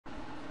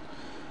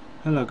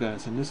Hello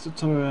guys, in this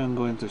tutorial I'm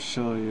going to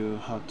show you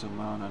how to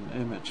mount an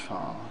image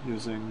file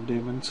using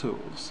Daemon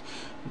Tools,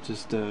 which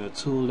is the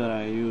tool that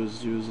I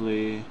use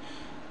usually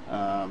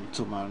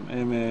to mount an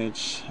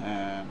image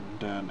and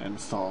then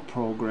install a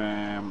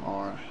program,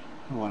 or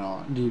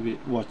want to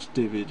watch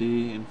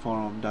DVD in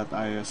form of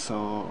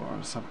 .iso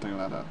or something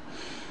like that.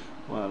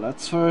 Well,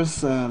 let's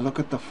first look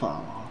at the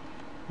file.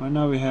 Right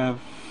now we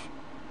have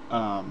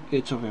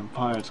Age of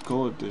Empires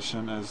Gold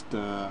Edition as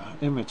the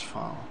image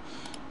file,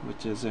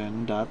 which is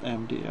in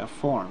 .mdf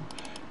form.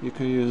 You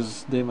could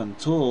use Daemon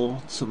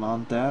tool to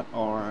mount that,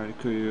 or you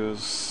could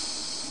use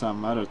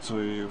some other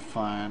tool you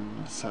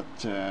find,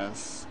 such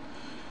as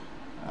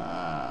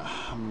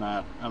I'm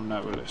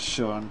not really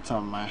sure on top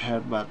of my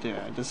head, but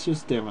yeah, just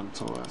use Daemon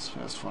tool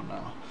as for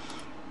now.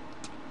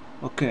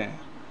 Okay,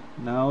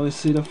 now we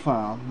see the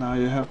file. Now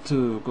you have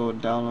to go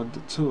download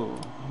the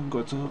tool.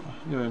 Go to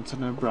your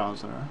internet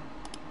browser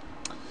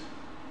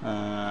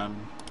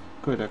and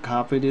go to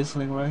copy this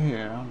link right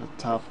here on the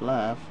top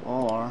left,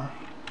 or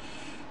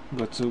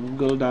go to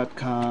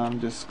google.com,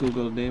 just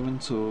Google Daemon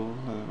tool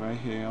right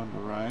here on the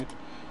right.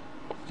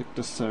 Click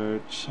the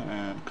search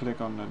and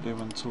click on the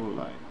Daemon tool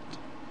light.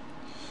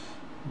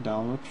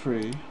 Download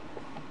free.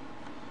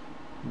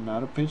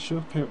 Another page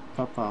will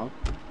pop out.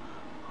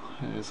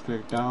 Just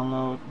click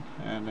download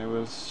and it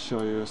will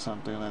show you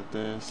something like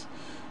this,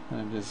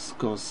 and just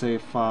go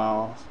save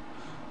file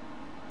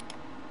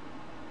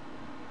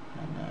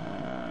and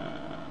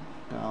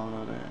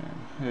downloading.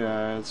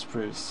 Yeah, it's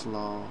pretty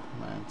slow,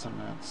 my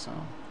internet, so,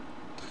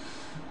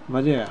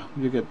 but yeah,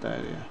 you get the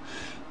idea.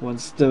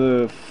 Once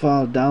the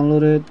file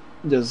downloaded,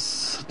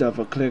 just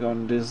double click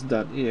on this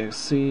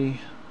 .exe,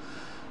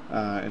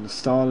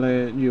 install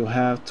it. You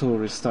have to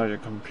restart your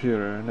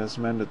computer, that's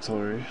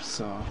mandatory.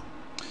 So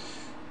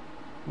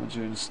once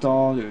you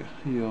install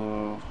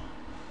your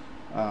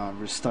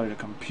restart your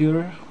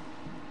computer,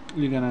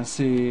 you're gonna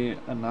see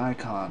an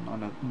icon on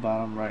the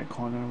bottom right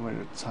corner where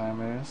the time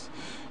is.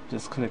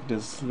 Just click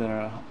this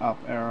little up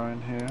arrow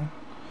in here,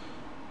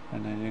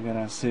 and then you're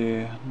gonna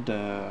see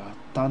the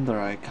thunder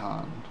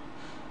icon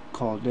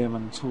called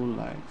Daemon tool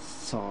light.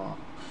 So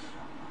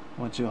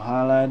once you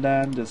highlight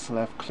that, just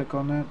left click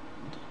on it,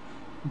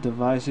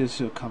 devices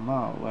should come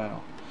out.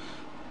 Well,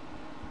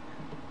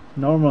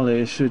 normally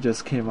it should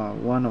just came out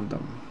one of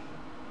them,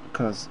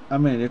 because I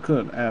mean you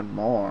could add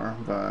more,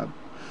 but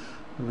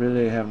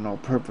really have no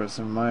purpose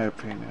in my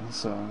opinion.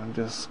 So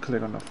just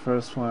click on the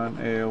first one,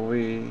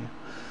 AOE,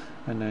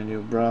 and then you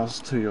browse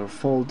to your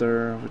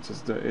folder, which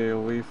is the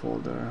AOE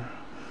folder.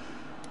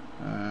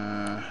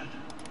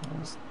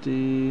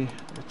 The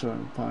Age of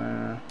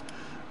Empire,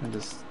 and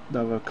just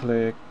double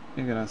click.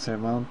 You're gonna say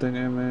mounting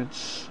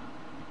image,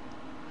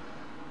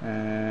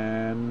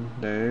 and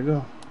there you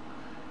go.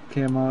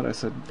 Came out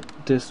as a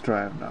disk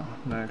drive now.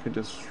 Now you can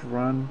just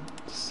run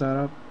the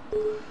setup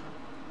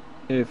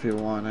if you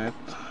want it,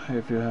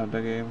 if you have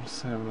the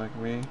games, have like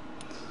me,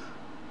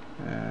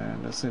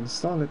 and just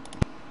install it.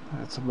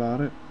 That's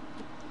about it.